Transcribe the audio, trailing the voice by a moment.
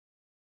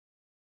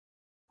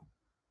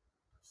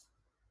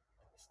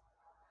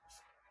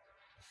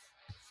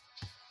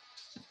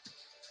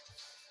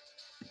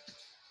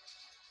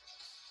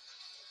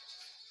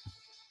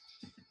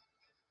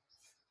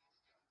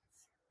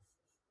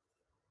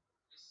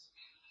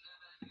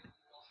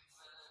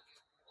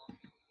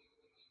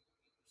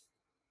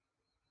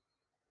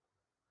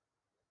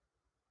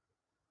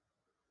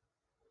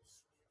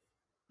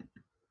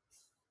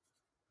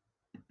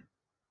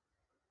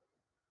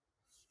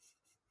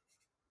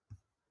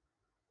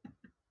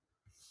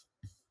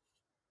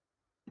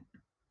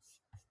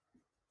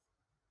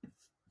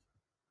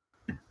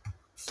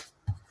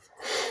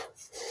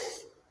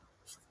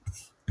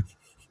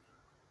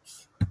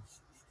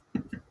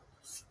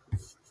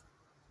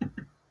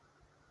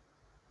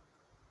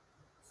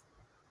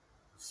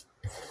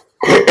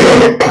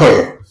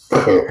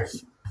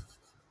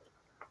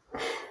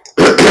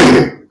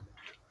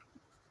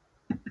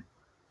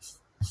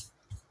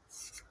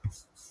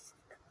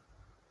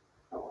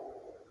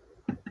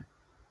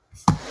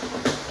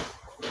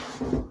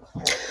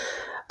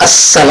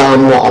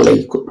السلام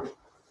علیکم۔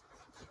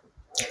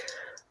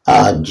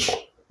 آج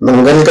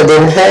منگل کا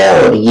دن ہے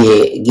اور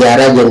یہ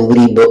 11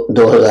 جنوری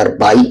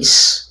 2022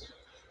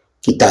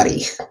 کی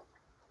تاریخ۔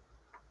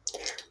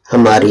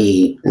 ہماری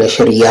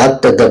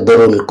نشریات تدبر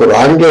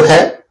القرآن جو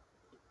ہے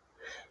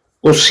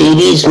اس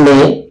سیریز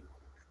میں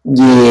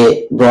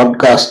یہ براڈ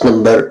کاسٹ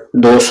نمبر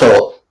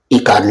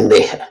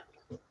 291 ہے،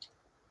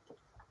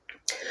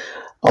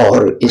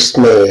 اور اس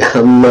میں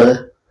ہم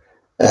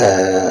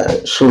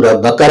سورہ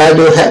بقرہ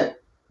جو ہے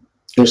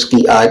اس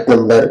کی آیت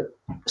نمبر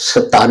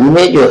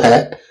 97 جو ہے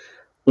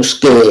اس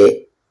کے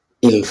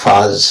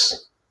الفاظ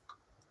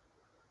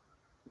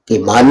کے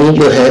معنی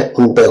جو ہے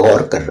ان پہ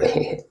غور کر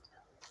رہے ہیں،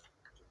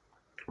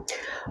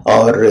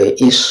 اور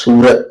اس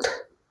سورت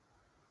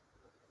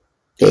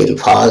کے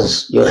الفاظ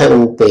جو ہے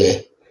ان پہ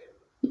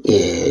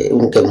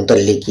ان کے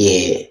متعلق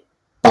یہ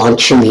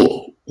 5ویں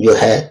جو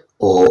ہے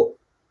وہ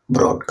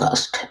براڈ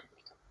کاسٹ ہے۔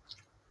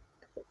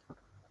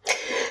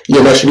 یہ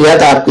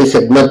نشریات آپ کی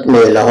خدمت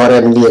میں لاہور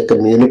احمدیہ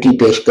کمیونٹی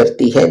پیش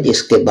کرتی ہے،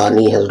 جس کے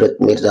بانی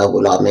حضرت مرزا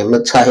غلام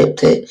احمد صاحب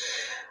تھے،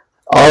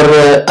 اور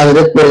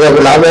حضرت مرزا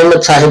غلام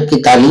احمد صاحب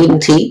کی تعلیم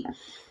تھی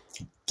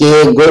کہ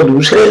وہ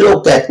دوسرے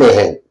لوگ کہتے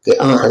ہیں کہ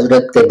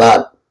حضرت کے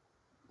بعد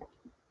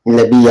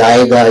نبی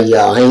آئے گا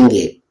یا آئیں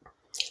گے،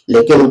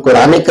 لیکن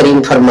قرآن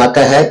کریم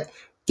فرماتا ہے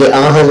کہ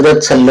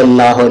حضرت صلی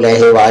اللہ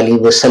علیہ وآلہ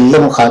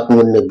وسلم خاتم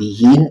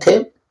النبیین تھے،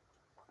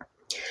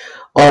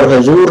 اور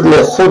حضور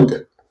نے خود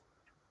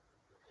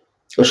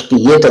اس کی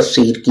یہ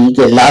تفسیر کی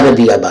کہ لا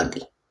نبی آبادی،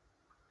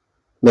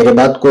 میرے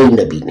بعد کوئی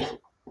نبی نہیں،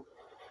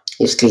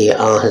 اس لیے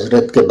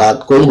حضرت کے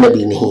بعد کوئی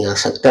نبی نہیں آ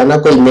سکتا، نہ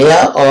کوئی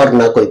نیا اور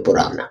نہ کوئی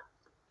پرانا۔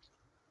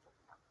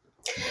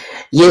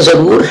 یہ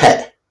ضرور ہے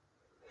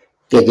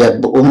کہ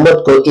جب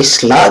امت کو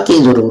اصلاح کی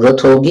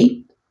ضرورت ہوگی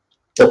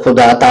تو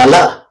خدا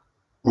تعالی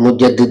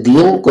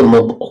مجددین کو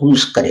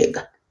مبعوث کرے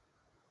گا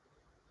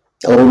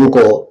اور ان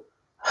کو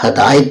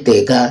ہدایت دے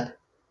گا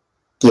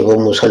کہ وہ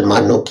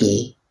مسلمانوں کی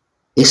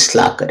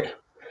اصلاح کرے۔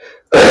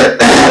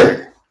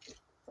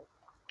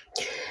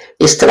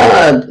 اس طرح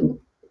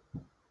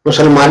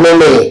مسلمانوں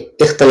میں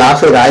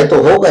اختلاف رائے تو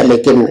ہوگا،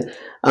 لیکن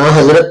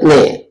حضرت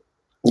نے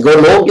وہ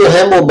لوگ جو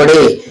ہیں وہ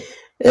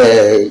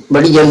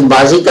بڑی جلد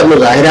بازی کا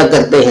مظاہرہ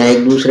کرتے ہیں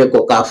ایک دوسرے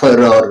کو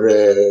کافر اور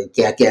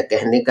کیا کیا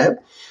کہنے کا،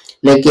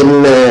 لیکن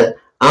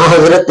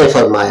حضرت نے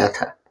فرمایا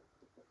تھا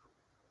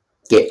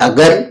کہ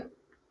اگر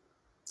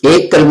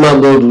ایک کلمہ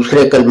گو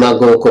دوسرے کلمہ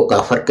گو کو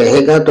کافر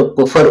کہے گا تو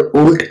کفر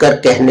الٹ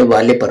کر کہنے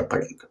والے پر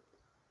پڑے گا۔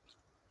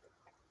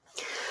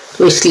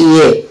 تو اس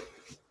لیے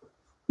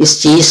اس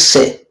چیز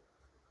سے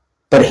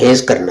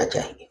پرہیز کرنا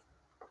چاہیے۔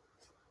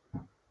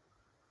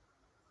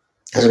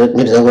 حضرت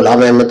مرزا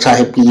غلام احمد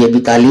صاحب کی یہ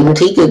بھی تعلیم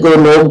تھی کہ وہ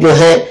لوگ جو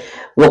ہیں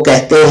وہ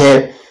کہتے ہیں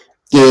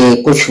کہ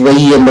کچھ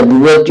وحی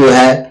نبوت جو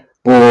ہے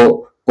وہ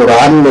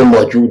قرآن میں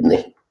موجود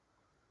نہیں،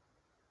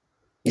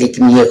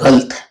 لیکن یہ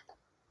غلط ہے۔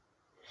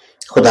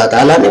 خدا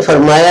تعالیٰ نے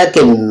فرمایا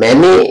کہ میں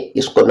نے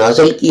اس کو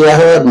نازل کیا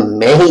ہے اور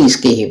میں ہی اس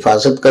کی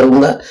حفاظت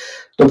کروں گا،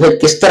 تو پھر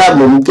کس طرح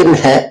ممکن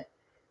ہے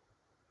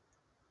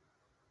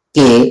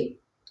کہ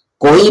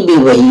کوئی بھی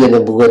وحی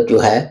نبوت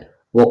جو ہے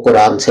وہ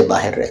قرآن سے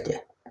باہر رہ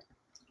جائے؟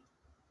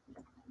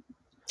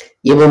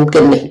 یہ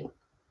ممکن نہیں۔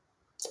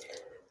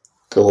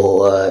 تو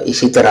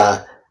اسی طرح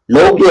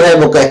لوگ جو ہے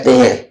وہ کہتے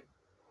ہیں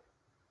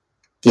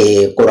کہ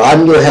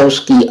قرآن جو ہے اس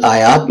کی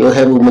آیات جو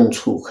ہے وہ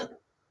منسوخ ہے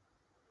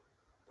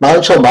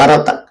 512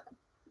 تک،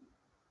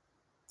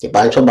 یہ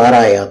 512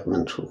 آیات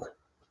منسوخ ہے،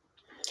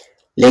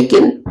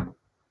 لیکن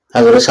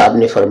حضرت صاحب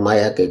نے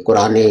فرمایا کہ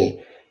قرآن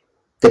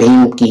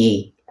کریم کی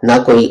نہ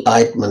کوئی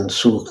آیت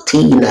منسوخ تھی،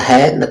 نہ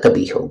ہے، نہ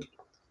کبھی ہوگی۔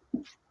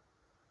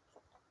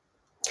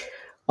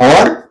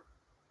 اور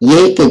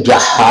یہ کہ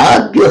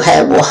جہاد جو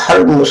ہے وہ ہر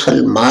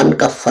مسلمان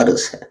کا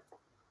فرض ہے،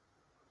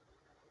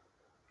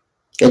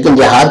 لیکن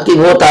جہاد کی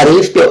وہ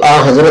تعریف جو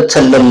حضرت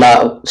صلی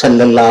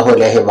اللہ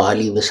علیہ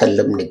وآلہ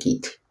وسلم نے کی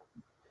تھی۔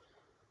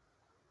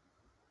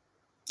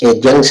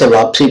 ایک جنگ سے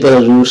واپسی پہ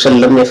حضور صلی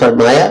اللہ علیہ وسلم نے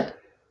فرمایا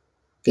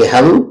کہ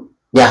ہم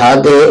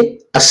جہاد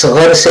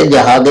اصغر سے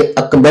جہاد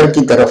اکبر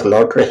کی طرف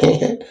لوٹ رہے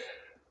ہیں،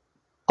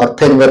 اور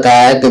پھر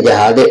بتایا کہ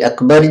جہاد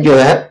اکبر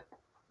جو ہے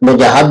وہ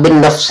جہاد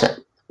بالنفس ہے،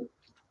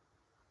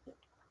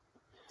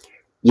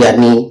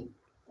 یعنی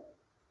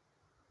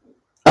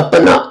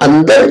اپنا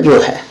اندر جو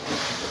ہے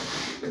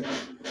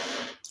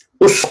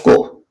اس کو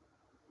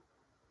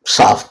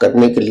صاف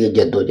کرنے کے لیے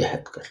جد و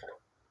جہد کرنا۔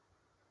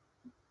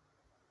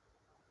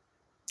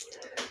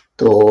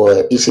 تو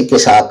اسی کے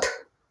ساتھ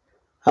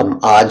ہم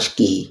آج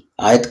کی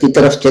آیت کی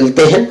طرف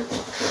چلتے ہیں،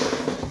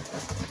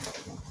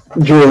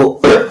 جو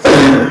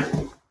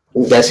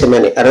جیسے میں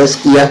نے عرض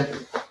کیا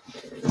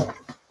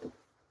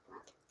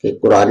کہ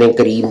قرآن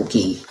کریم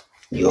کی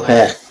جو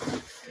ہے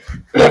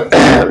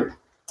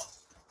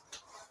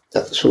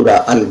سورہ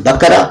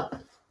البقرہ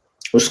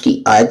اس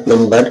کی آیت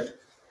نمبر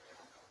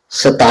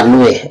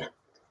 97 ہے۔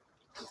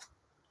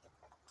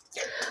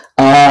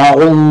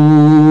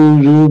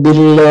 اعوذ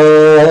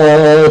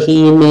باللہ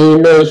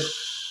من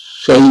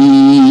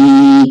الشیطان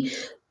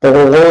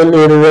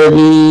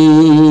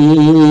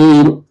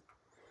الرجیم،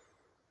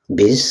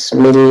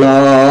 بسم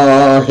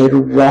اللہ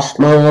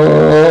الرحمن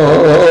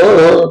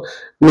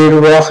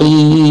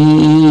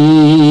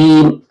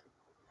الرحیم،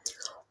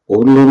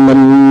 قل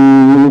من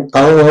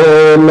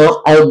كان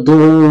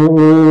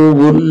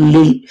عدوا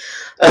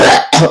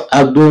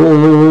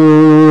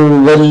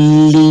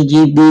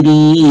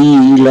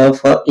لجبريل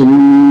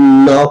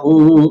فإنه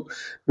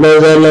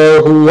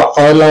نزله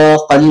على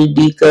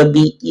قلبك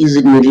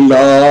بإذن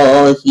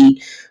الله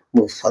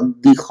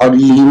مصدقا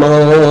لما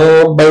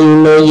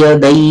بين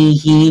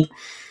يديه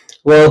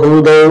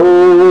وهدى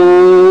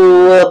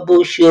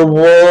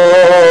وبشرى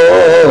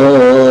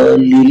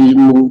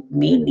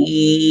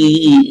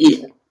للمؤمنين۔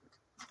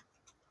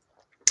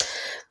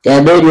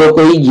 کہہ دو جو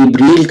کوئی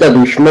جبریل کا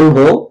دشمن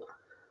ہو،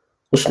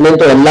 اس نے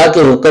تو اللہ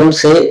کے حکم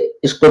سے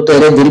اس کو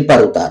تیرے دل پر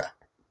اتارا،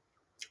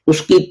 اس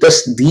کی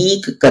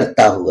تصدیق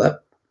کرتا ہوا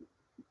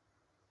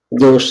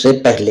جو اس سے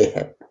پہلے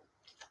ہے،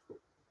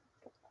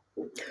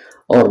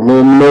 اور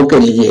مومنوں کے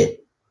لیے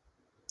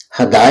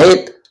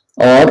ہدایت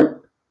اور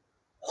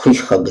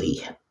خوشخبری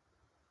ہے۔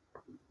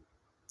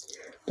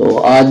 تو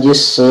آج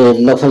جس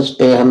لفظ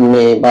پہ ہم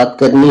نے بات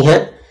کرنی ہے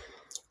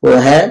وہ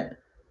ہے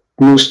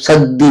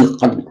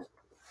مصدقا۔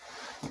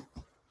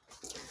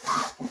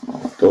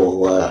 تو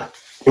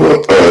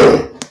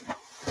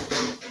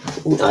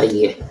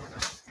آئیے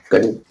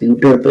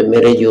کمپیوٹر پہ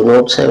میرے جو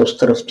نوٹس ہیں اس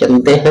طرف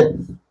چلتے ہیں۔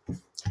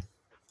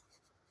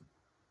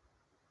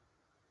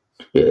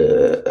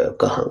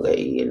 کہاں گئے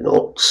یہ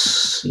نوٹس؟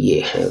 یہ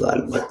ہے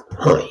غالباً،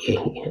 ہاں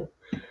یہی ہے۔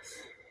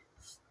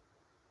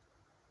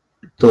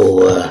 تو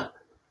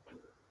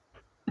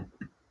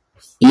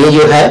یہ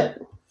جو ہے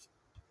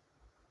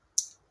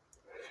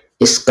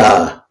اس کا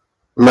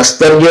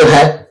مصدر جو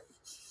ہے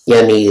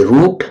یعنی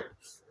روٹ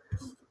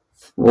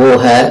وہ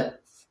ہے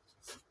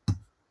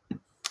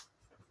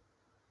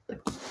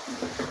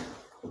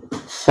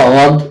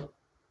صاد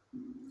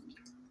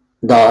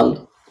دال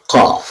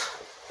قاف،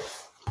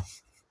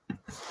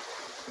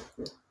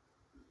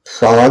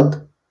 صاد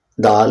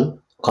دال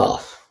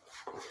قاف،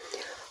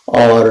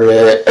 اور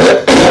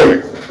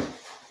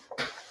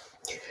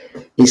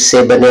اس سے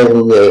بنے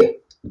ہوئے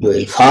جو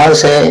الفاظ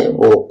ہیں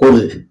وہ کل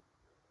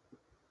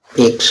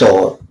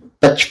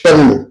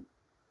 155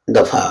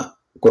 دفعہ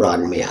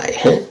قرآن میں آئے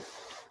ہیں،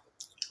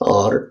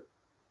 اور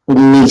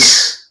 19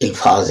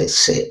 الفاظ اس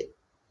سے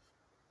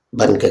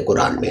بن کے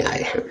قرآن میں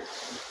آئے ہیں۔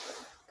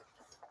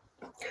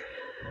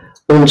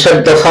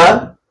 59 دفعہ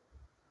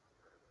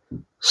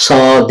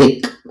صادق،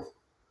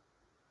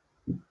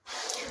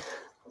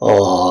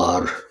 اور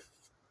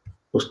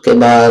اس کے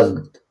بعد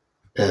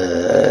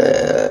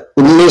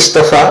 19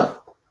 دفعہ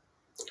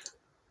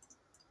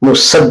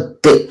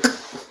مصدق،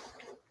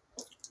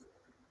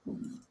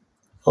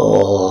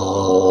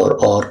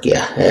 اور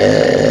کیا ہے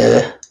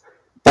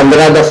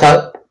 15 دفعہ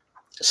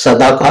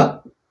صدقہ،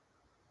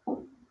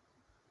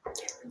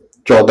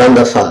 14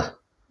 دفعہ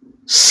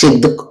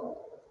صدق،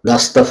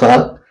 10 دفعہ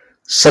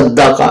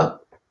صدقہ،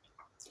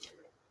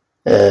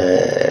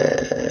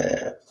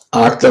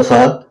 8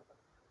 دفعہ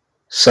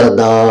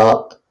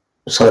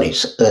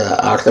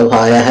 8 دفعہ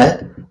آیا ہے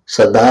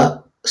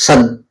صداقت۔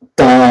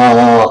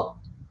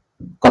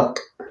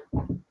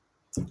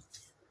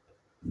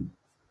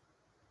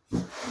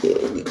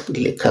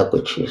 لکھا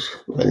کچھ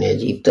میں نے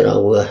عجیب طرح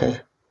ہوا ہے،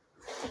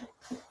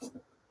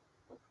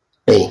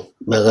 نہیں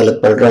میں غلط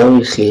پڑھ رہا ہوں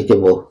اس لیے کہ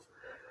وہ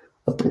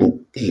اپنے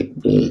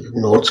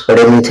نوٹس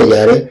پڑھے نہیں تھے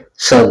جا رہے۔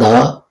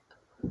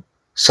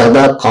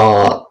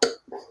 صدقات،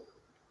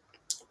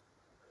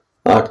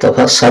 8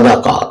 دفعہ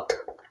صدقات،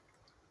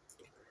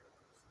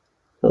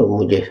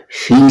 مجھے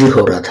فیل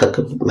ہو رہا تھا کہ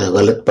میں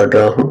غلط پڑھ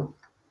رہا ہوں۔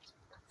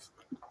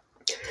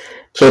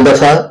 6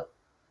 دفعہ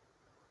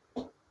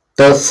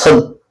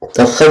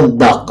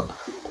تصدق،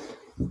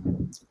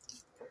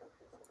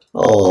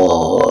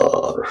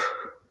 اور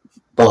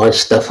 5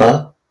 دفعہ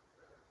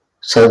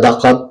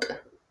صدقت،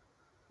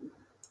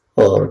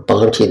 اور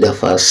 5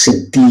 دفعہ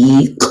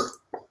صدیق،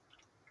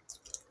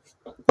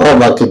 اور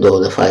باقی 2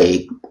 دفعہ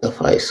 1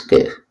 دفعہ اس کے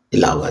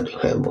علاوہ جو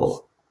ہے وہ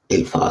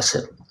الفاظ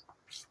ہے۔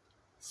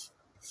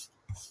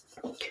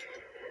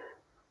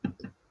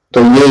 تو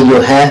یہ جو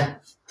ہے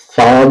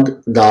صاد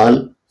دال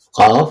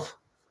قاف،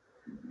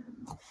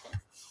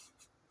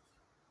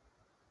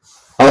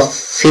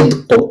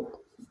 الصدق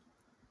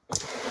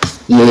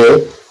یہ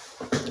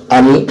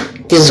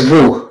الکذب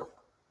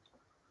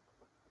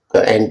کا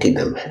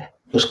اینٹینم ہے،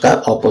 اس کا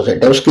اپوزٹ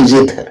ہے، اس کی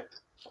ضد ہے۔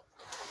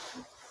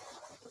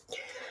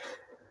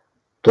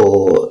 تو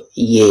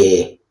یہ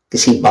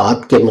کسی بات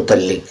کے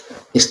متعلق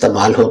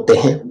استعمال ہوتے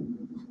ہیں،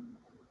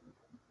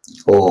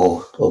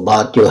 وہ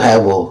بات جو ہے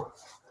وہ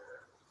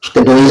اس کے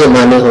 2 ہی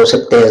زمانے ہو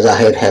سکتے ہیں،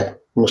 ظاہر ہے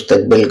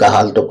مستقبل کا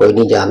حال تو کوئی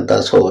نہیں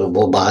جانتا، سو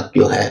وہ بات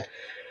جو ہے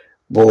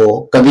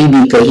وہ کبھی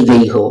بھی کہی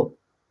گئی ہو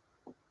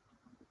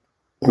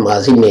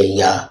ماضی میں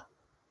یا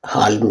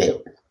حال میں۔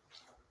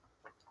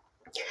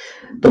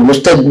 تو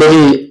مستقبل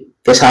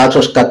کے ساتھ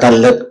اس کا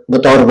تعلق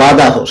بطور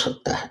وعدہ ہو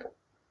سکتا ہے.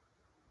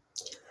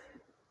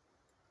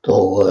 تو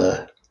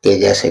کہ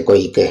جیسے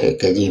کوئی کہے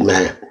کہ جی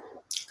میں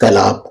کل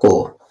آپ کو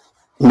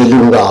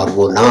ملوں گا اور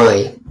وہ نہ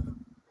آئے،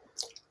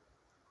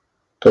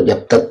 تو جب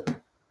تک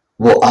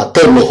وہ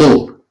آتے نہیں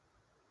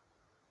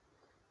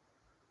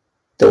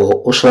تو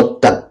اس وقت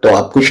تک تو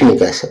آپ کچھ نہیں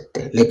کہہ سکتے،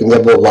 لیکن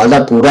جب وہ وعدہ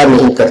پورا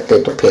نہیں کرتے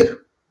تو پھر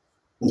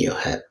جو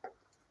ہے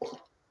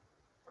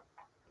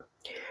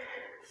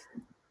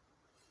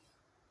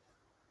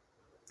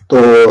تو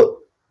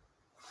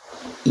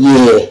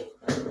یہ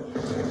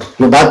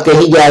جو بات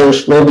کہی جائے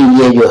اس میں بھی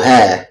یہ جو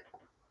ہے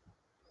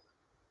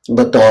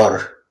بطور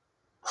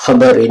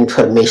خبر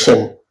انفارمیشن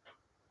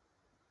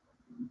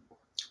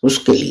اس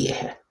کے لیے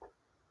ہے.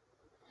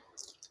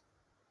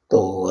 تو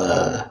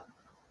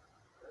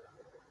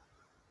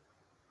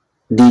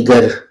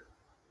دیگر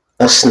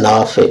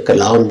اصناف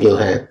کلام جو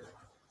ہیں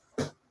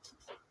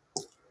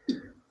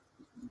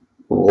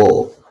وہ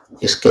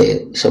اس کے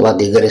سوا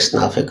دیگر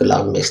اصناف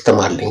کلام میں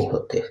استعمال نہیں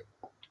ہوتے.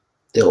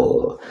 تو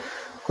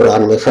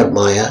قرآن میں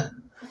فرمایا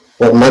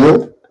وَمَنْ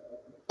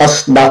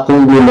أَصْدَقُ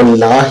مِنَ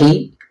اللَّهِ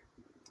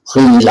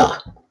قِيلًا،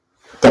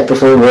 چیپٹر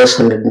 4 verse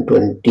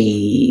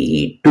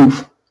 122.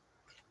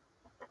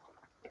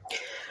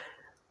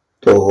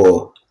 تو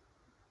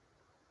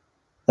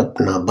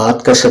اپنا بات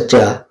کا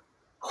سچا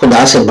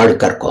خدا سے بڑھ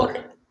کر کون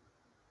ہے؟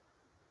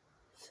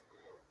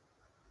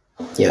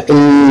 یا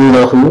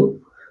اِنَّهُ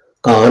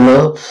كَانَ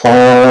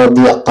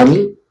صَادِقَ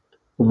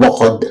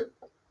الْوَعْدِ،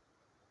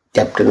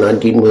 چیپٹر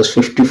 19 verse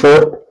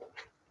 54.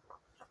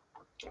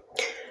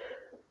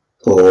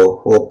 تو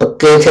وہ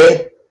پکے تھے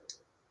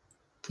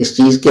اس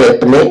چیز کے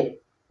اپنے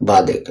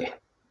وعدے کے.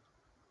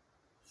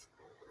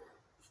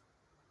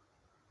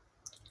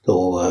 تو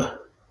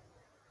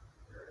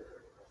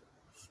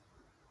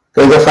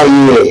کئی دفعہ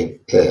یہ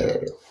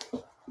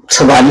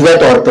سوالیہ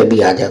طور پہ بھی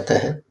آ جاتا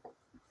ہے،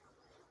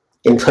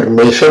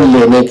 انفارمیشن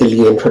لینے کے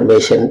لیے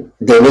انفارمیشن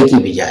دینے کی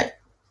بجائے.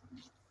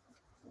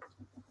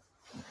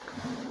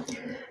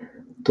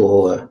 تو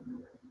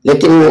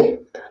لیکن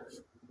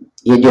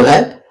یہ جو ہے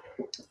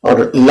اور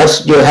لفظ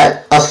جو ہے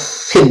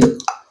الصدق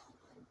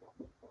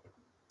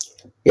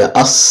یا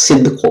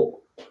الصدق،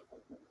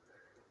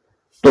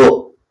 تو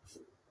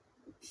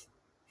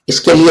اس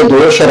کے لیے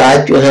دو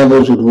شرائط جو ہیں وہ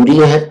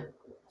ضروری ہیں.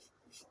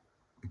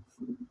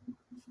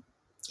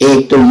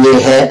 ایک تو یہ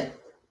ہے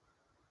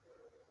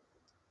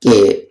کہ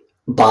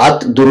بات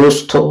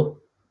درست ہو،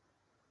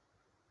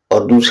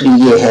 اور دوسری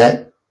یہ ہے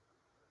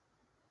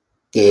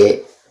کہ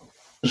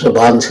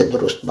زبان سے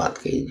درست بات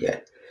کہی جائے.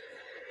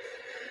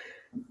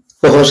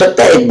 تو ہو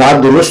سکتا ہے ایک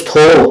بات درست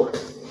ہو،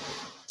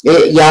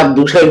 یا آپ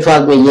دوسرے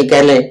الفاظ میں یہ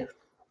کہہ لیں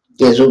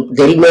کہ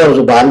دل میں اور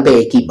زبان پہ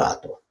ایک ہی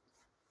بات ہو.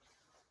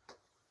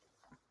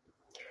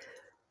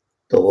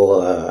 تو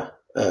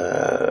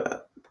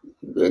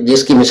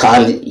جس کی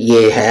مثال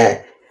یہ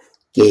ہے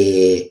کہ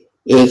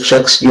ایک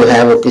شخص جو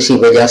ہے وہ کسی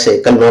وجہ سے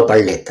کلمہ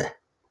پڑھ لیتا ہے،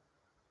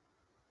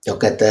 تو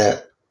کہتا ہے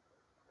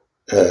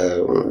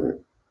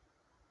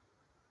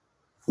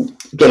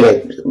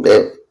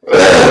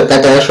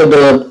کہتا ہے اشہد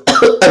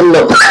ان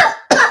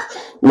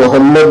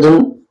محمد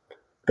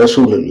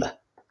رسول اللہ.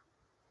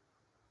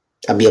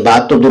 اب یہ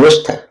بات تو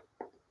درست ہے،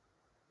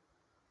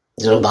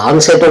 زبان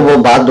سے تو وہ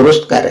بات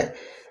درست کر رہے،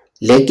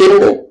 لیکن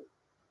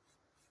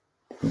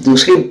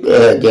دوسری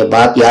جو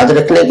بات یاد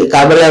رکھنے کے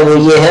قابل ہے وہ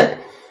یہ ہے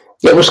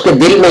کہ اس کے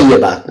دل میں یہ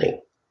بات نہیں.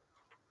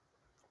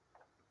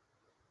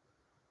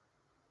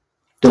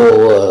 تو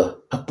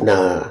اپنا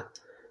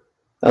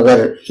اگر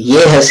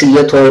یہ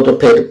حیثیت ہو تو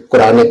پھر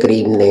قرآن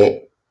کریم نے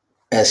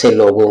ایسے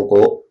لوگوں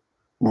کو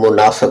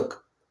منافق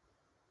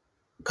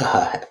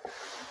کہا ہے،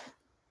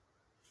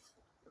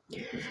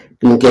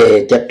 کیونکہ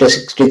چیپٹر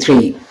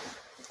 63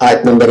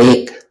 آیت نمبر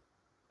 1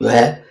 جو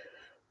ہے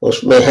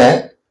اس میں ہے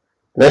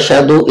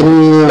نشہد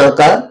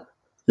انک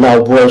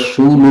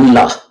لرسول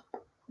اللہ،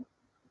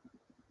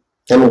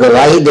 ہم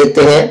گواہی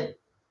دیتے ہیں،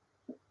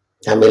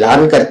 ہم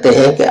اعلان کرتے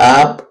ہیں کہ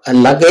آپ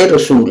اللہ کے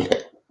رسول ہیں.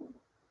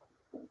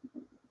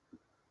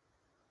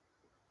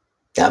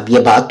 اب یہ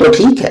بات تو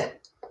ٹھیک ہے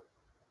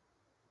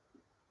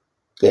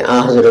کہ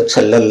حضرت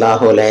صلی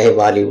اللہ علیہ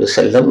وآلہ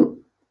وسلم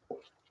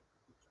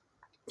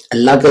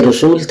اللہ کے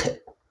رسول تھے،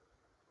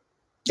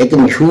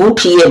 لیکن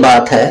جھوٹ یہ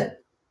بات ہے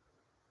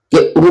کہ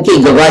ان کی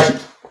گواہی،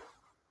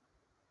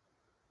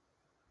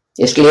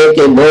 اس لیے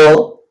کہ وہ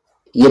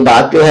یہ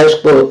بات جو ہے اس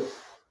کو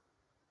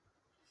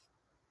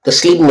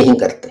تسلیم نہیں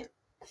کرتے.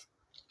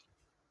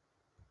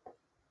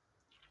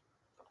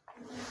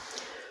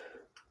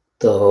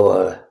 تو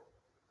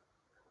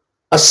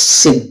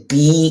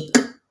الصدیق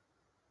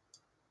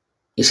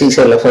اسی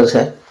سے لفظ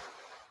ہے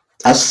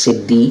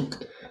الصدیق.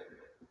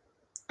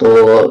 تو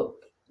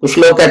کچھ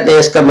لوگ کہتے ہیں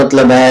اس کا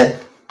مطلب ہے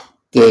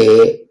کہ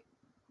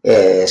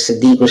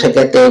صدیق اسے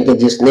کہتے ہیں کہ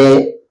جس نے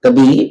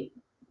کبھی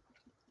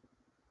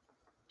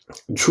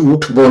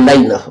جھوٹ بولا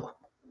ہی نہ ہو.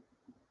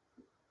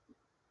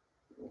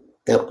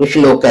 کچھ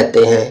لوگ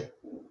کہتے ہیں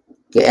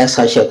کہ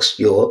ایسا شخص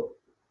جو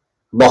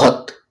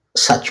بہت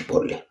سچ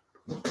بولے.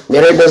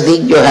 میرے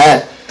نزدیک جو ہے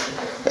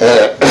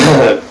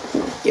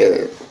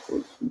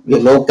جو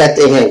لوگ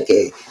کہتے ہیں کہ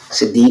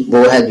صدیق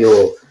وہ ہے جو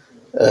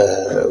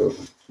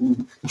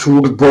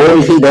جھوٹ بول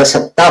ہی نہ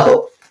سکتا ہو،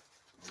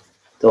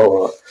 تو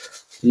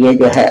یہ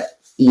جو ہے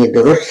یہ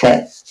درست ہے.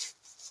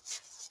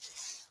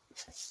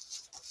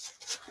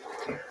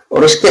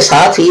 اور اس کے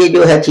ساتھ یہ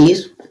جو ہے چیز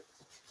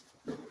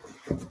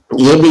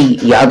یہ بھی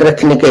یاد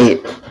رکھنے کے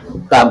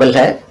قابل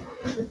ہے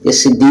کہ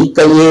صدیق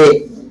کا یہ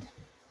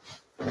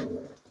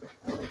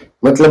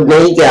مطلب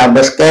نہیں کہ آپ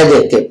بس کہہ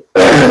دیں کہ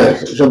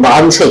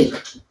زبان سے ہی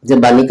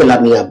زبانی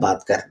کلامی آپ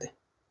بات کر دیں،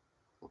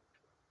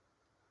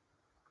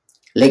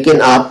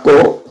 لیکن آپ کو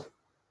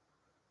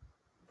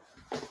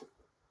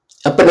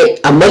اپنے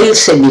عمل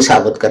سے بھی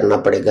ثابت کرنا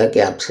پڑے گا کہ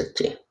آپ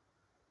سچے ہیں.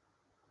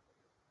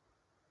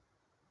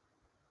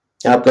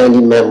 آپ کہیں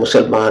جی میں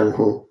مسلمان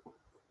ہوں،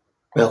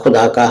 میں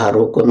خدا کا ہر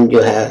حکم جو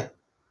ہے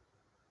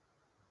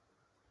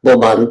وہ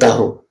مانتا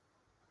ہوں،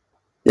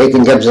 لیکن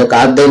جب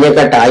زکوٰۃ دینے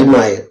کا ٹائم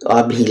آئے تو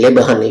آپ ہیلے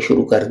بہانے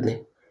شروع کر دیں،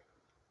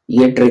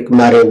 یہ ٹرک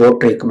ماریں وہ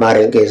ٹرک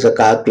ماریں کہ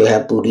زکوٰۃ جو ہے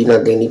پوری نہ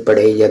دینی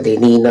پڑے یا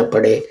دینی ہی نہ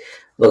پڑے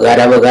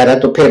وغیرہ وغیرہ.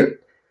 تو پھر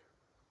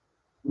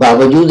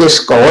باوجود اس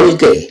قول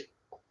کے،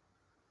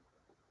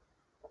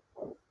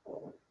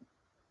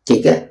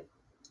 ٹھیک ہے،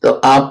 تو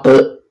آپ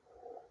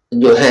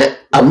جو ہے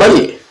عمل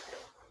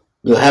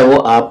جو ہے وہ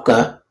آپ کا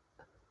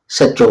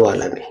سچوں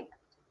والا نہیں.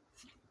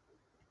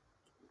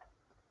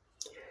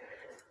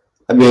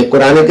 اب یہ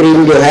قرآن کریم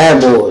جو ہے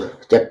وہ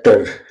چیپٹر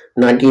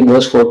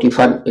 19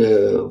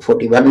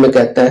 میں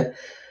کہتا ہے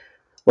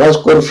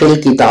وَاذْكُرْ فِي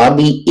الْكِتَابِ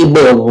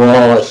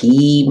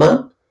إِبْرَاهِيمَ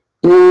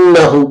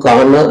إِنَّهُ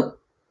كَانَ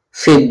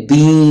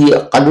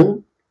صِدِّيقًا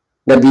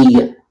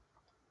نَبِيًّا.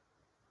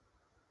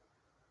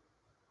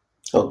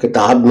 اور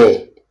کتاب میں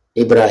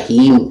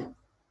ابراہیم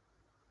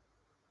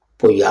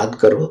کو یاد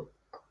کرو،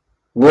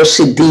 وہ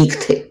صدیق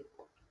تھے،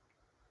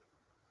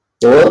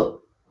 وہ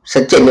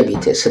سچے نبی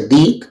تھے،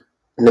 صدیق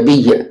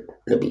نبیًا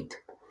نبی تھے.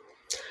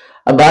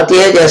 اب بات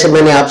یہ ہے جیسے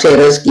میں نے آپ سے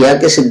عرض کیا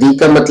کہ صدیق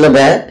کا مطلب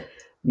ہے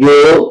جو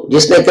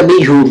جس نے کبھی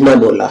جھوٹ نہ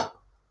بولا.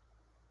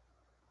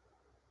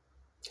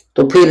 تو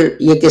پھر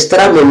یہ کس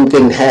طرح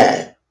ممکن ہے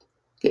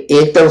کہ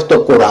ایک طرف تو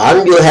قرآن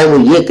جو ہے وہ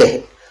یہ کہے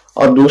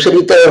اور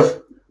دوسری طرف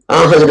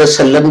حضرت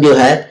سلم جو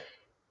ہے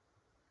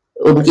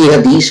ان کی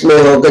حدیث میں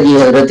ہو کہ جی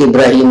حضرت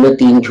ابراہیم نے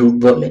 3 جھوٹ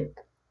بولے.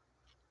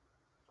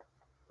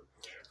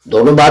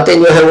 دونوں باتیں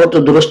جو ہیں وہ تو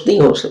درست نہیں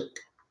ہو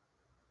سکتی.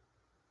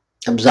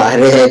 اب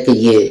ظاہر ہے کہ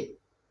یہ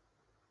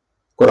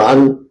قرآن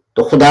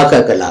تو خدا کا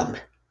کلام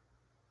ہے،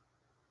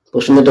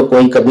 اس میں تو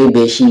کوئی کمی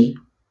بیشی،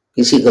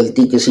 کسی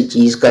غلطی کسی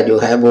چیز کا جو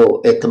ہے وہ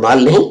احتمال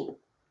نہیں.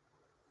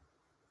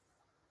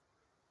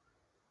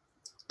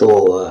 تو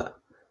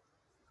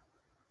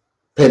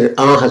پھر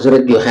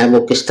حضرت جو ہے وہ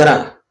کس طرح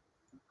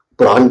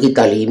قرآن کی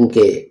تعلیم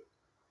کے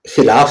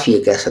خلاف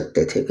یہ کہہ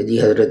سکتے تھے کہ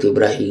جی حضرت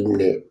ابراہیم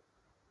نے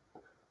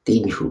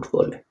 3 جھوٹ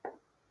بولے.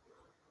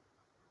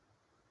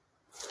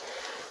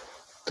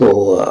 تو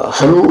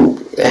ہم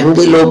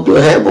احمدی لوگ جو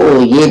ہیں وہ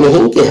یہ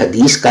نہیں کہ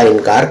حدیث کا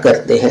انکار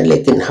کرتے ہیں،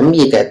 لیکن ہم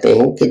یہ کہتے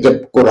ہیں کہ جب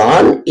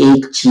قرآن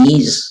ایک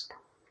چیز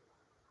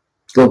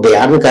کو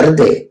بیان کر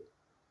دے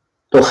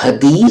تو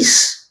حدیث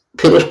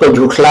پھر اس کو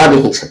جھٹلا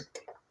نہیں سکتی.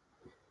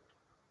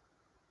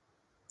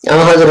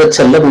 حضرت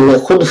صلی اللہ علیہ وسلم نے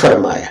خود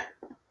فرمایا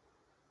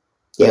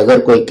کہ اگر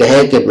کوئی کہے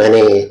کہ میں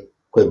نے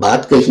کوئی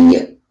بات کہی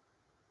ہے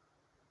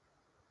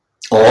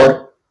اور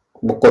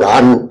وہ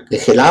قرآن کے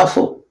خلاف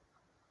ہو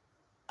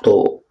تو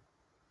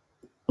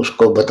اس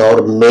کو بطور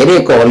میرے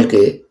قول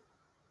کے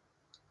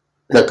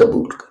نہ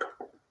قبول کرو.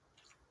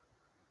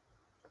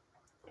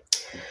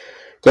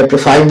 چیپٹر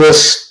 5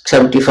 verse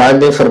 75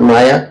 میں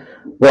فرمایا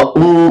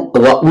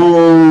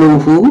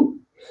وَأُمُّهُ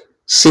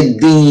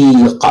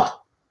صِدِّيقَةٌ،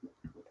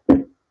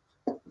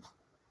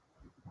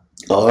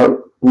 اور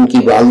ان کی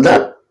والدہ،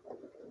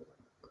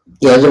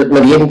 یہ حضرت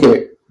مریم کے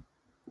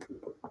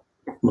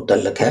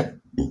متعلق ہے،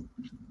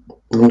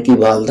 ان کی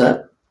والدہ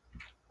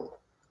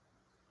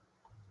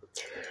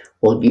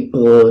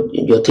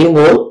جو تھی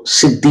وہ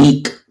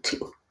صدیق تھی.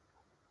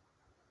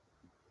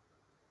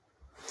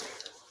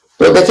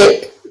 تو دیکھیں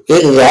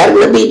ایک غیر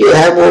نبی جو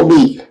ہے وہ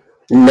بھی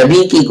نبی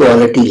کی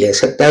کوالٹی لے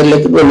سکتا ہے،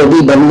 لیکن وہ نبی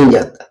بن نہیں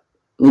جاتا.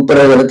 اوپر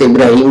حضرت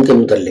ابراہیم کے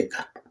متعلق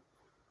کہا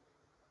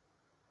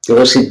کہ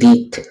وہ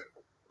صدیق تھے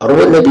اور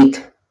وہ نبی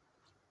تھے.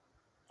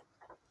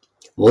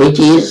 وہی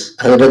چیز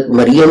حضرت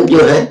مریم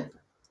جو ہے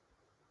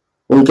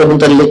ان کے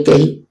متعلق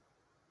کہی،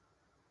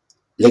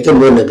 لیکن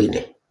وہ نبی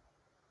نہیں.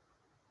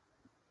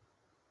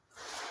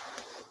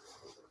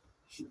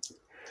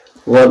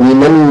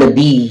 وَمِنَ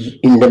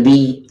النَّبِيِّينَ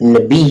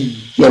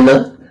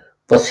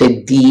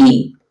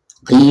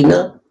وَالصِّدِّيقِينَ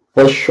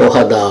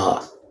وَالشُّهَدَاءِ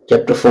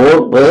چیپٹر 4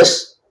 verse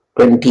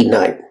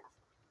 29.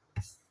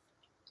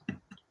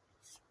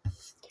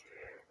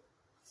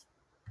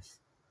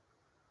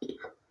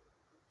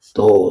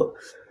 تو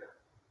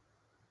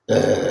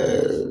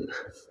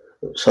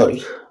سوری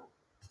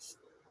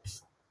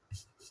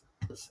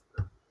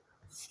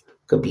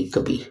کبھی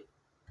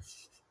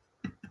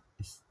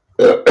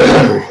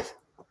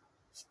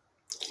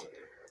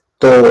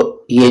تو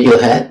یہ جو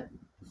ہے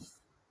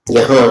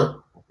یہاں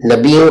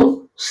نبیوں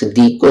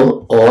صدیقوں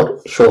اور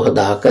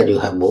شہداء کا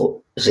جو ہے وہ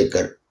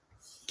ذکر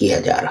کیا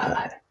جا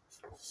رہا ہے.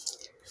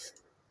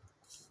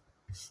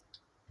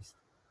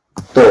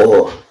 تو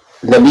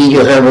نبی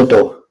جو ہے وہ تو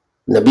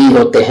نبی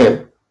ہوتے ہیں.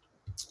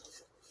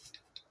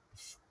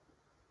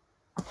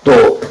 تو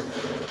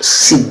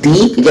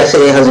صدیق جیسے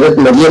حضرت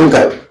مریم کا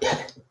ہے،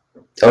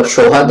 اور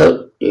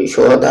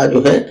شہداء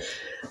جو ہے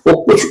وہ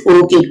کچھ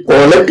ان کی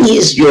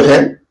کوالٹیز جو ہے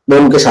وہ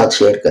ان کے ساتھ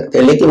شیئر کرتے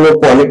ہیں، لیکن وہ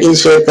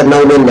کوالٹیز شیئر کرنا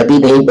انہیں نبی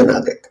نہیں بنا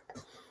دیتا.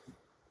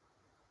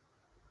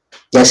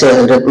 جیسے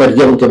حضرت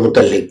مریم کے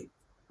متعلق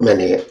میں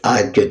نے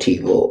آج جو تھی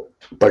وہ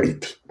پڑھی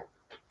تھی.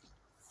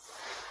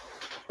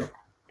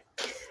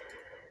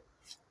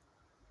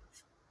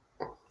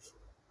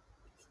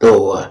 تو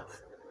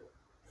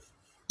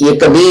یہ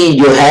کبھی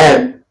جو ہے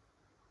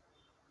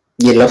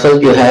یہ لفظ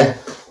جو ہے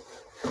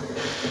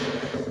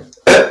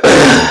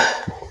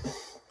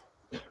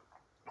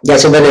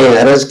جیسے میں نے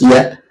عرض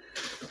کیا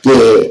کہ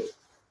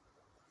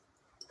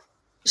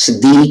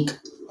صدیق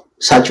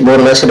سچ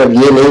بولنا صرف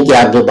یہ نہیں کہ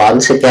آپ زبان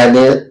سے کہہ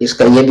دیں، اس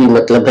کا یہ بھی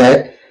مطلب ہے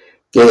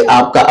کہ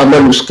آپ کا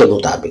عمل اس کے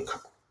مطابق ہو.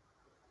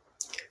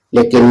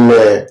 لیکن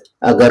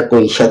اگر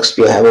کوئی شخص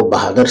جو ہے وہ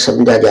بہادر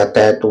سمجھا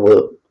جاتا ہے تو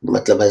وہ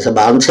مطلب ہے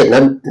زبان سے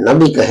نہ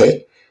بھی کہے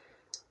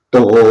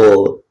تو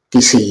وہ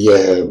کسی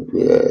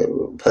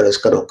فرض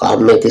کرو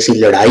کام میں، کسی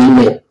لڑائی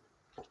میں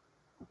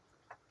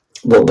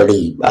وہ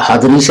بڑی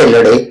بہادری سے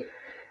لڑے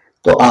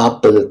تو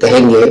آپ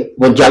کہیں گے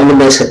وہ جنگ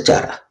میں سچا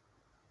رہا،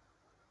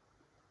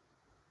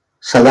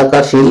 صدق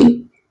فی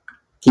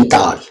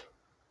القتال،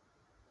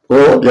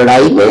 وہ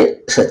لڑائی میں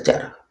سچا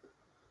رہا.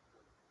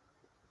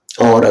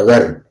 اور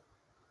اگر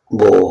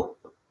وہ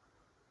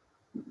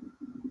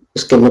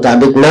اس کے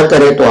مطابق نہ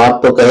کرے تو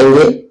آپ تو کہیں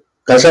گے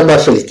کسب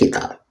فی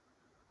القتال،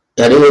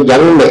 یعنی وہ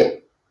جنگ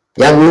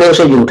میں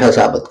اسے جھوٹا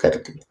ثابت کر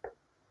دیا.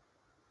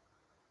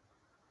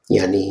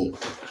 یعنی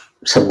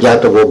سمجھا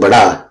تو وہ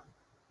بڑا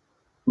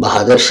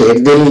بہادر شیر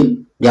دل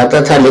جاتا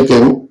تھا،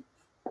 لیکن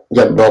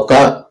جب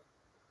موقع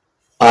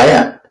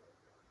آیا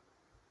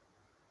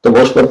تو وہ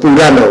اس پر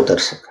پورا نہ اتر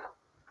سکا.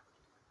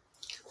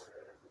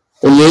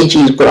 تو یہی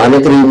چیز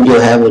قرآن کریم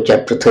جو ہے وہ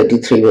چیپٹر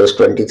 33 ورس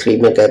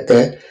 23 میں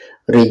کہتے ہیں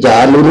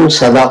رجال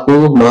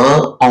صدقوا ما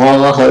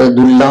عاہد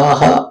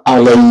اللہ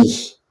علیہ،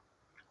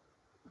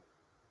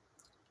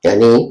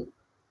 یعنی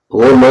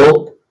وہ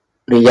لوگ،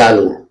 رجال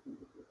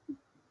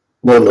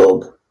وہ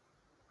لوگ،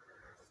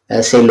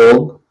 ایسے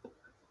لوگ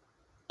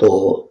تو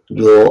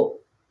جو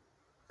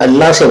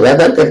اللہ سے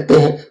وعدہ کرتے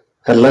ہیں،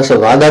 اللہ سے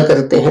وعدہ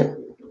کرتے ہیں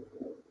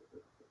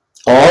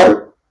اور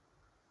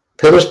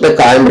پھر اس پہ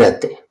قائم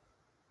رہتے ہیں،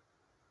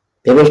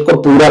 پھر اس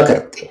کو پورا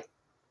کرتے ہیں.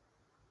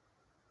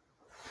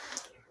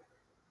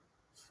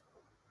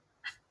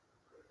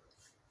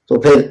 تو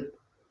پھر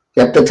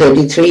چیپٹر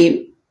 33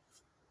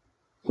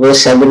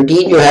 ورس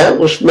 17 جو ہے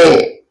اس میں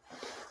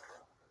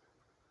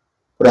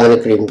قرآن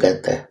کریم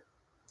کہتا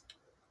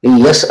ہے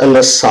یسأل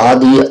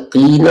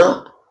الصادقین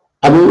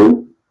عن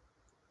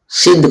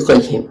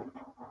صدقہم،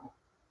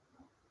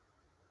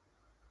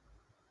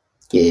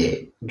 کہ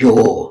جو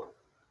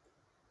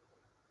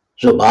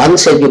زبان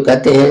سے جو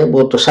کہتے ہیں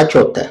وہ تو سچ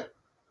ہوتا ہے،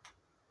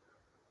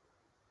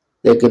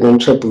 لیکن ان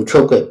سے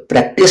پوچھو کہ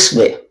پریکٹس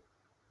میں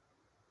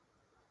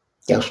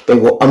کیا اس پہ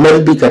وہ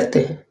عمل بھی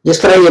کرتے ہیں. جس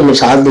طرح یہ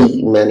مثال دی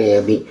میں نے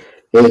ابھی،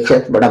 ایک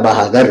شخص بڑا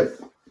بہادر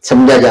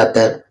سمجھا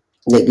جاتا ہے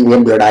لیکن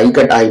جب لڑائی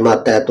کا ٹائم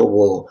آتا ہے تو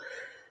وہ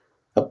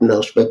اپنا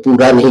اس پہ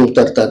پورا نہیں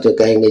اترتا تو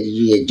کہیں گے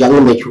جی یہ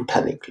جنگ میں جھوٹا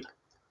نکلا.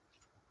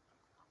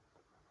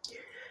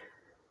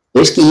 تو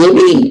اس کی یہ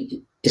بھی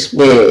اس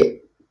میں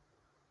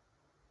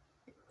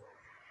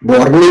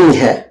وارننگ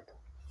ہے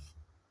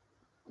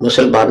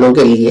مسلمانوں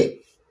کے لیے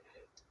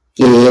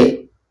کہ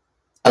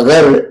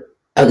اگر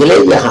اگلے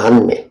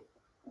جہان میں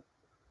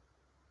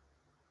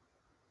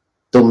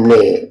تم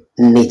نے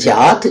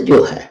نجات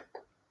جو ہے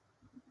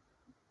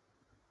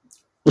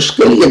اس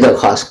کے لیے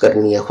درخواست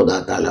کرنی ہے خدا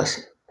تعالیٰ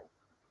سے،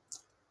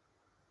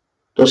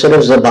 تو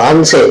صرف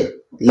زبان سے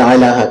لا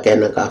الہ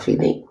کہنا کافی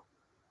نہیں.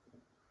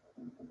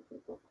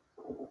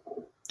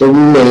 تم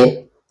نے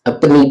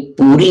اپنی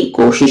پوری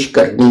کوشش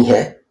کرنی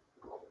ہے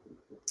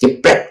کہ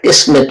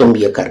پریکٹس میں تم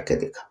یہ کر کے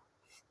دکھا.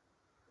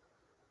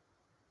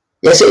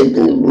 جیسے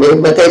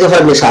میں کئی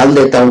دفعہ مثال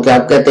دیتا ہوں کہ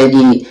آپ کہتے ہیں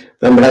جی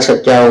میں بڑا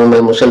سچا ہوں،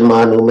 میں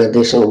مسلمان ہوں، میں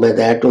دس ہوں، میں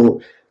دیٹ ہوں،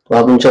 تو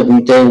آپ ان سے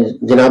پوچھتے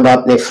ہیں جناب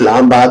آپ نے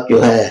فلاں بات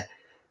جو ہے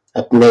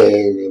اپنے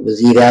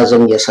وزیر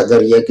اعظم یا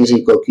صدر یا کسی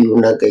کو کیوں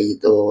نہ کہی،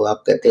 تو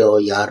آپ کہتے ہو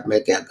یار میں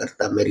کیا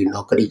کرتا، میری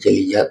نوکری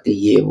چلی جاتی،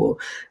 یہ وہ.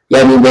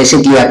 یعنی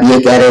بیسکلی آپ یہ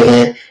کہہ رہے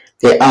ہیں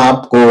کہ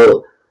آپ کو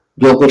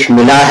جو کچھ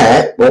ملا ہے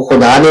وہ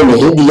خدا نے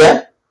نہیں دیا،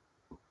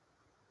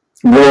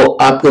 وہ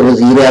آپ کے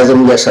وزیر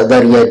اعظم یا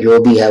صدر یا جو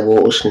بھی ہے وہ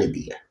اس نے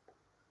دیا.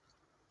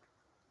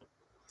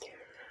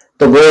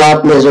 تو وہ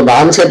آپ نے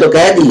زبان سے تو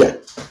کہہ دیا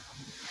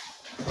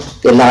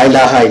کہ لا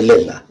الہ الا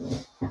اللہ،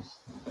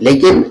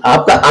 لیکن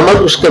آپ کا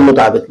عمل اس کے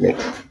مطابق نہیں،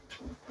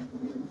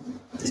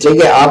 اس لیے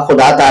کہ آپ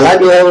خدا تعالیٰ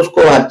جو ہے اس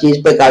کو ہر چیز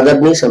پہ قادر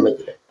نہیں سمجھ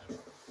رہے.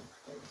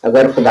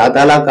 اگر خدا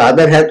تعالیٰ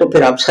قادر ہے تو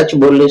پھر آپ سچ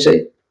بولنے سے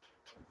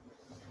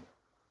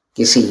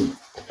کسی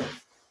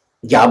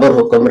جابر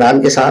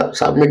حکمران کے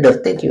سامنے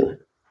ڈرتے کیوں ہیں؟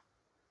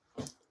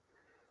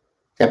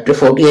 چیپٹر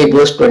 48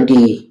 ورس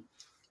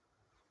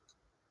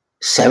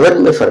 27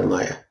 میں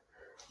فرمایا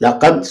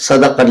لقد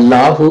صدق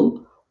اللہ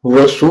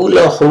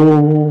رسولہ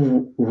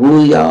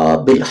رؤیا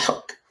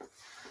بالحق.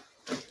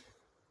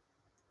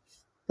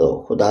 تو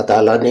خدا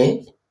تعالیٰ نے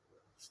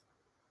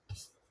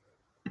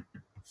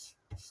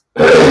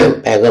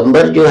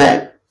پیغمبر جو ہے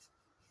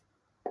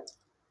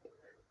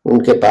ان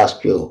کے پاس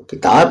جو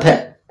کتاب ہے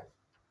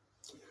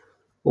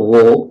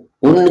وہ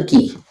ان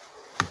کی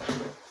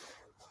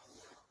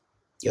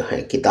جو ہے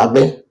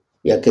کتابیں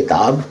یا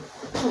کتاب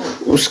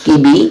اس کی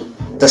بھی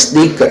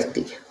تصدیق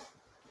کرتی ہے.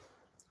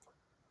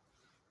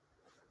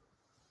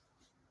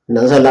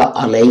 نزل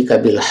علیک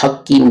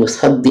بالحق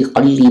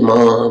مصدقا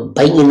لما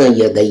بین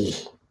یدیہ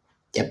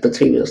چیپٹر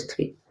 3 verse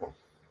 3.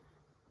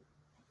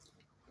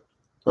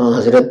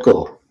 حضرت کو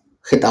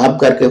خطاب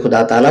کر کے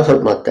خدا تعالیٰ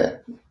فرماتا ہے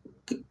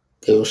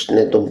کہ اس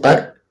نے تم پر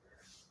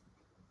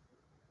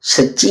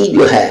سچی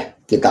جو ہے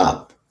کتاب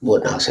وہ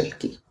نازل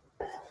کی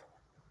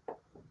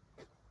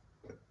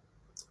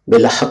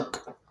بالحق.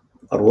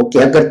 اور وہ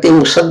کیا کرتی ہے؟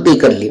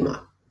 مصدقا لما،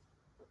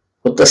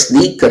 وہ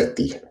تصدیق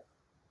کرتی ہے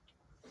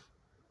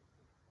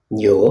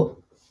جو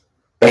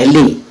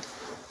پہلی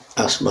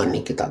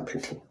آسمانی کتابیں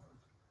تھیں.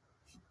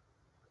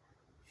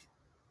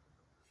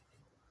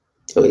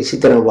 تو اسی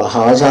طرح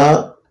وَهَذَا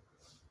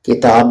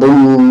کتاب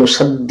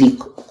مصدق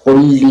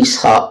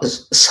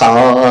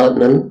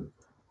لسانا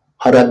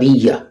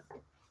عربیہ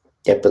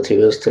چیپٹر 3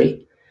 verse 3.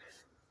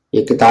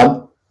 یہ کتاب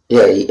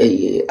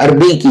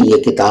عربی کی یہ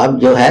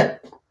کتاب جو ہے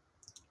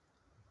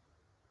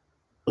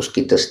اس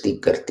کی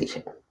تصدیق کرتی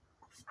ہے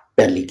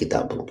پہلی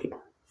کتابوں کی.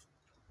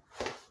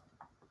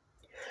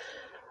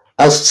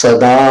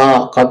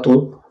 الصداقۃ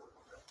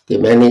کہ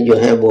میں نے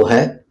جو ہے وہ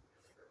ہے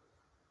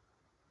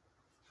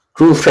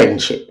ٹرو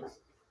فرینڈشپ،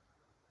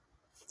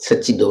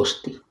 سچی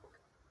دوستی.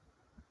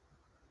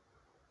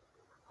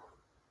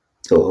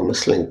 تو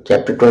مثلا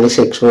چیپٹر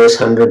 26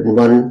 verse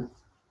 101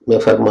 میں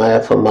فرمایا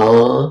فما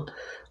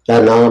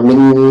لنا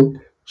من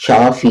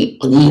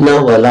شافعین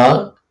ولا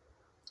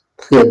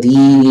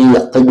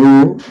صدیق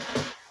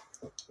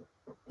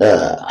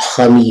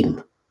حمیم.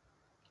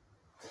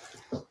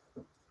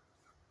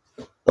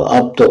 تو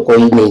اب تو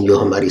کوئی نہیں جو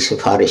ہماری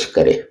سفارش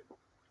کرے،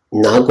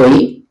 نہ کوئی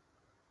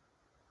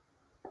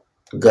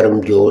گرم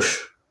جوش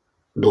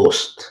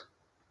دوست.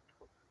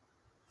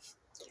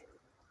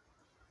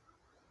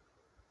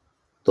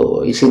 تو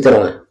اسی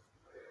طرح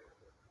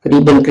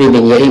قریباً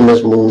یہی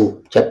مضمون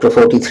چیپٹر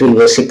 43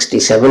 verse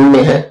 67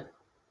 میں ہے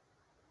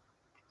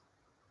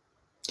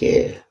کہ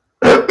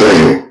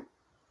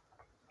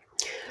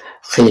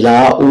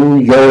خلاء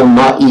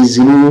یومئذ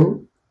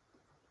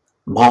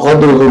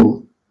بعضهم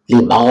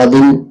لبعض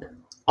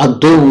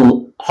عدو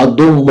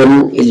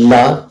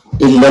الا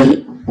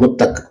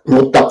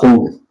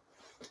المتقون.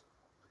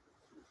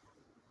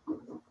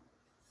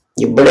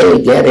 یہ بڑے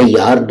گہرے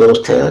یار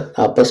دوست ہیں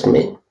آپس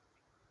میں،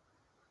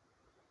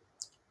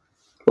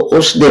 تو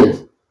اس دن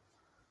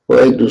وہ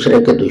ایک دوسرے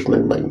کے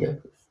دشمن بن جائیں.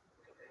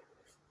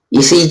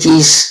 اسی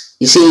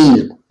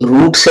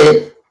روٹ سے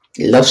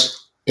لفظ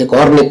ایک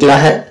اور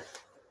نکلا ہے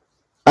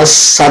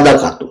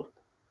الصدقۃ،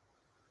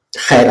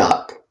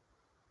 خیرات.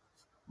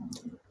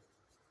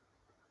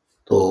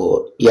 تو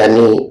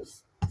یعنی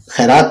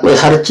خیرات میں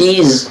ہر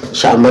چیز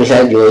شامل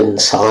ہے جو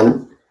انسان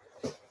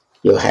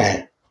جو ہے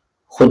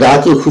خدا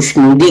کی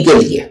خوشنودی کے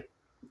لیے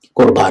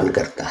قربان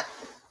کرتا ہے.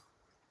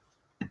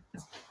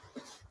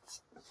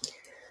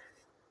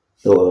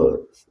 تو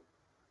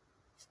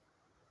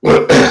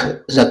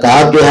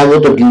زکوٰۃ جو ہے وہ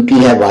تو ڈیوٹی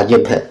ہے،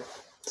 واجب ہے.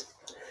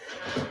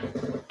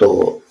 تو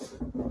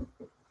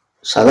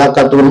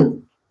صدقۃ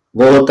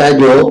وہ ہوتا ہے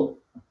جو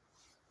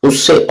اس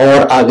سے اور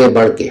آگے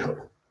بڑھ کے ہو.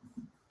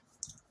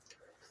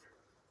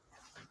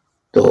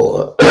 تو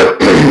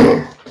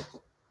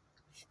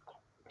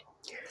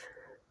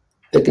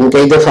لیکن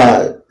کئی دفعہ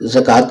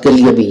زکوٰۃ کے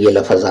لیے بھی یہ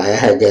لفظ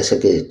آیا ہے، جیسے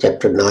کہ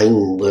چیپٹر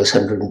 9 verse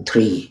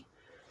 103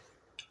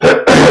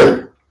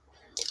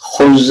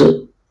 خذ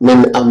من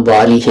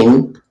اموالہم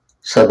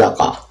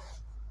صدقہ،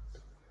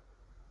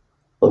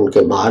 ان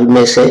کے مال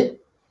میں سے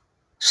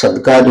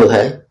صدقہ جو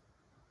ہے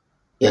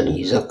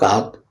یعنی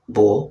زکوٰۃ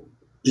وہ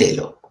لے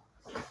لو.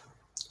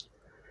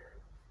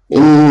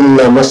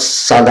 انما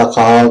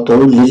الصدقات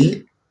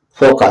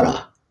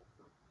للفقراء،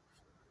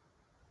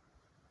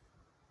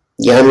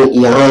 یعنی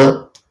یہاں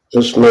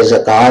اس میں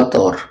زکوٰۃ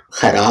اور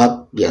خیرات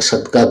یا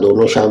صدقہ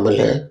دونوں شامل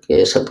ہیں کہ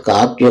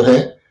صدقات جو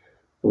ہیں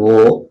وہ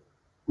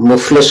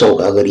مفلسوں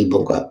کا،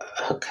 غریبوں کا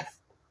حق ہے.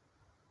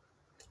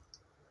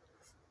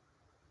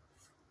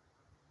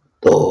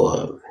 تو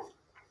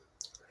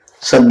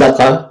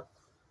صدقہ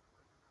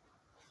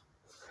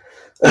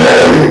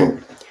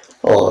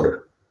اور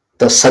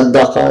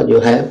تصدقہ جو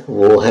ہے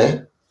وہ ہے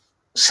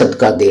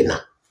صدقہ دینا.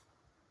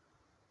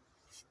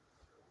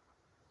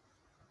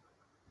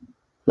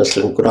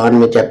 مثلا قرآن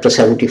میں چیپٹر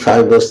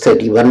 75 verse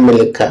 31 میں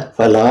لکھا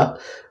فلا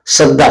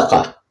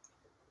صدقہ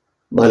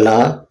ولا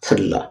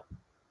صلى.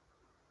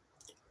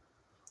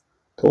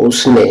 تو اس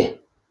نے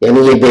یعنی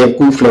یہ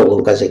بیوقوف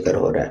لوگوں کا ذکر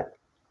ہو رہا ہے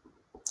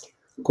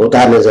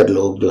کوتاہ نظر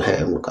لوگ جو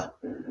ہیں ان کا،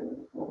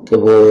 کہ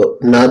وہ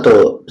نہ تو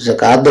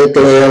زکوٰۃ دیتے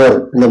ہیں اور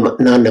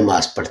نہ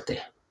نماز پڑھتے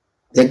ہیں،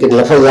 لیکن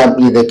لفظ آپ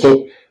یہ دیکھیں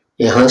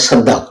یہاں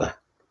صدقہ کا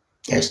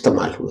کیا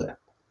استعمال ہوا ہے.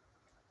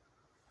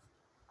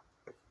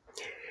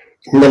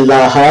 ان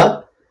اللہ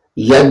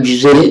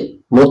یجزی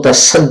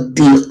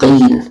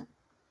المتصدقین،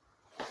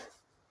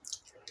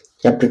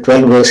 چیپٹر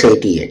 12 verse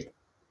 88.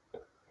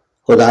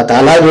 خدا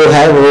تعالیٰ جو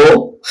ہے وہ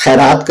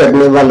خیرات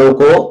کرنے والوں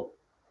کو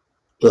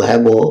جو ہے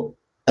وہ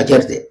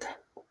اجر دیتا ہے.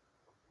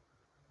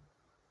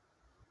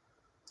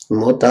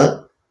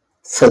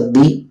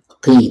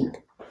 متصدقین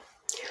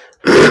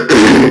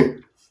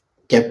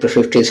چیپٹر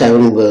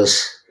 57 verse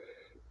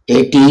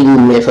 18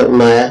 میں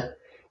فرمایا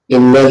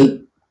ان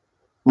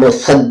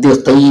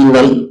المصدقین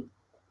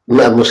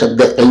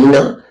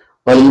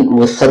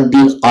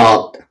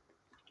والمصدقات،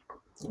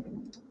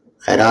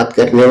 خیرات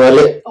کرنے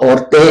والے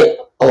عورتیں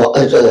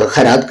اور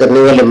خیرات کرنے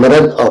والے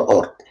مرد اور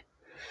عورتیں.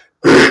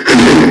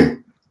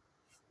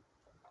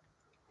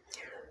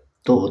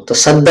 تو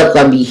تصدق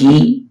بھی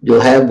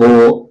جو ہے وہ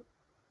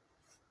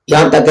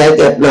یہاں تک ہے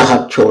کہ اپنا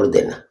حق چھوڑ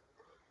دینا.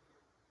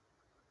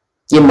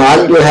 یہ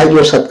مال جو ہے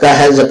جو صدقہ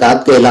ہے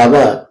زکوٰۃ کے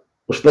علاوہ،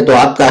 اس میں تو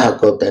آپ کا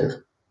حق ہوتا ہے نا،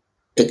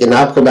 لیکن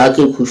آپ خدا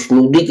کی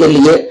خوشنودی کے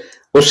لیے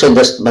اس سے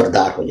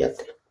دستبردار ہو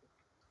جاتے ہیں.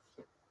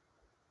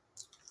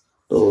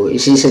 تو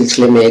اسی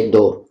سلسلے میں ایک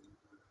دو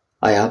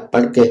آیات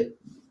پڑھ کے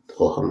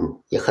تو ہم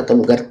یہ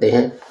ختم کرتے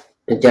ہیں.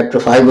 Chapter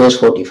 5 verse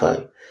 45.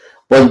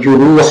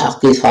 وَالْجُرُوحَ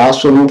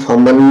قِصَاصٌ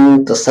فَمَنْ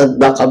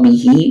تَصَدَّقَ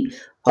بِهِ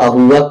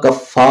فَهُوَ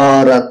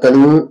كَفَّارَةٌ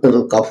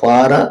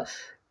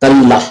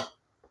لَهُ.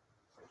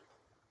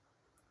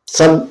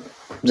 سب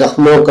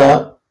زخموں کا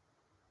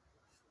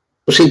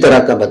اسی طرح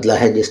کا بدلہ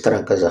ہے جس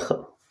طرح کا زخم.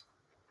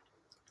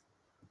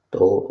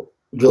 تو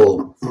جو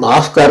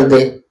معاف کر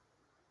دے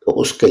تو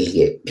اس کے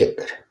لیے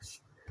بہتر ہے،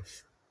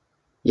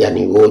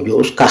 یعنی وہ جو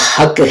اس کا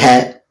حق ہے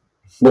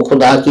وہ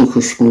خدا کی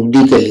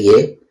خوشنودی کے لیے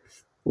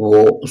وہ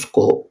اس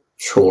کو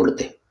چھوڑ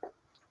دے.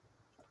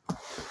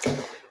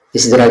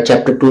 اسی طرح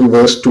چیپٹر 2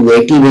 verse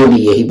 280 میں بھی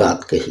یہی بات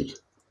کہی.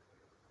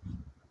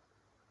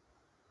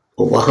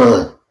 وہاں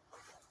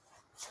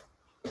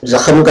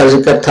زخم کا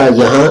ذکر تھا،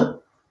 یہاں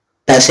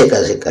پیسے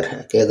کا ذکر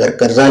ہے کہ اگر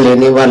قرضہ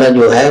لینے والا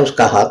جو ہے اس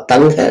کا ہاتھ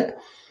تنگ ہے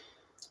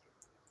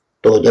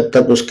تو جب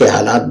تک اس کے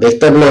حالات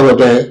بہتر نہ ہو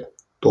جائیں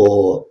تو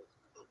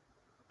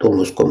تم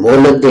اس کو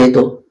مہلت دے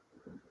دو.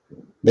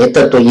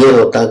 بہتر تو یہ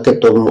ہوتا کہ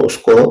تم اس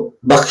کو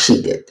بخش ہی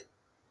دیتے.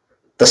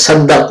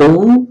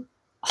 تصدقوا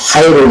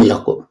خیر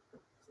لکم.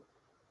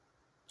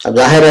 اب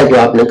ظاہر ہے جو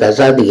آپ نے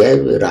قرضہ دیا ہے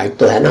رائٹ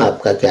تو ہے نا آپ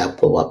کا کہ آپ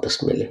کو واپس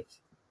ملے.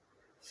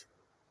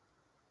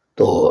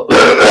 تو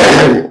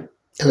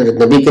حضرت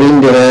نبی کریم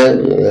جو ہے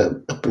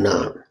اپنا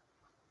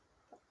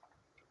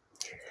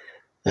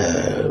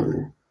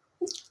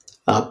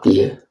آپ کی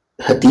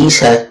حدیث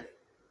ہے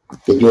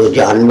کہ جو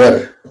جانور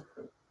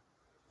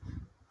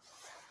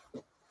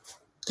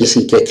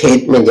کسی کے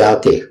کھیت میں جا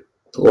کے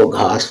تو وہ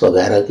گھاس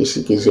وغیرہ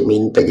کسی کی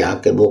زمین پہ جا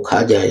کے وہ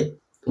کھا جائے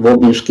وہ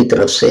بھی اس کی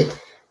طرف سے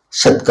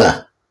صدقہ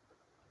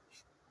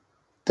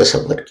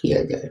تصور کیا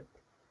جائے.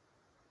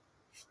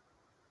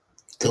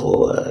 تو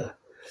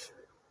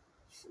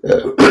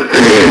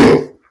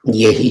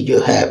یہی جو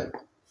ہے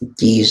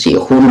چیز یہ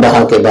خون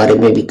بہا کے بارے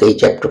میں بھی کئی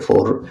چیپٹر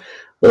 4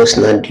 verse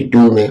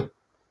 92 میں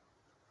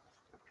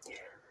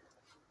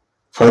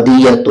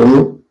فدیۃ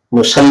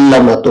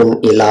مسلمۃ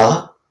الی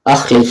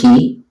اخلہ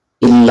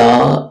الا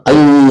ان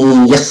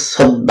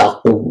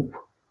یصدقوا،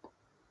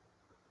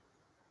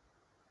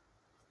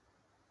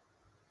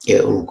 کہ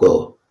ان کو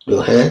جو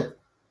ہے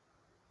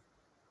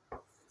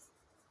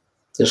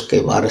اس کے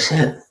وارث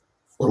ہیں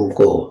ان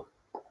کو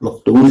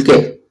مقتول کے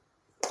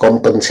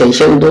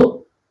کمپنسیشن دو،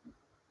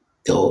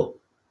 تو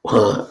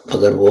ہاں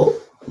اگر وہ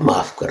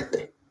معاف کر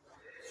دیں.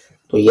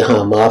 تو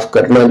یہاں معاف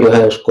کرنا جو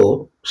ہے اس کو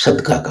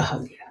صدقہ کہا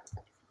گیا.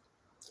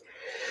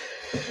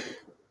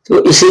 تو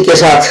اسی کے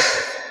ساتھ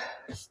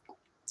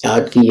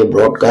آج کی یہ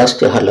براڈ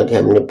کاسٹ، حالانکہ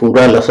ہم نے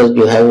پورا لفظ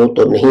جو ہے وہ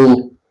تو نہیں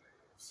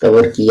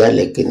کور کیا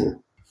لیکن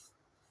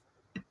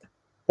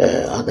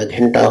آدھا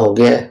گھنٹہ ہو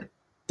گیا.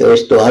 تو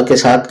اس دعا کے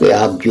ساتھ کہ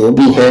آپ جو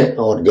بھی ہیں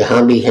اور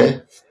جہاں بھی ہیں،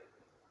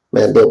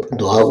 میں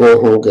دعا گو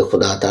ہوں کہ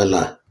خدا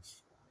تعالیٰ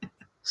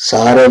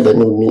سارے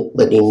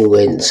بنی نوع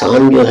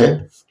انسان جو ہیں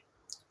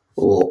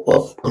وہ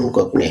ان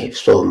کو اپنے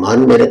حفظ و امان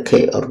میں رکھے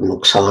اور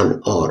نقصان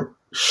اور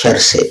شر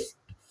سے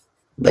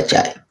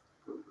بچائے.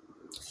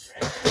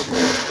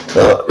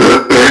 تو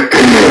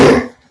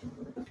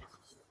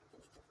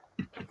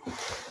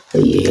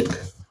یہ ایک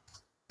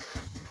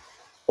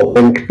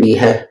کمنٹ بھی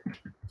ہے،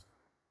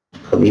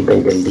 ابھی میں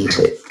جلدی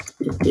سے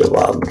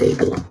جواب دے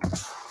دوں.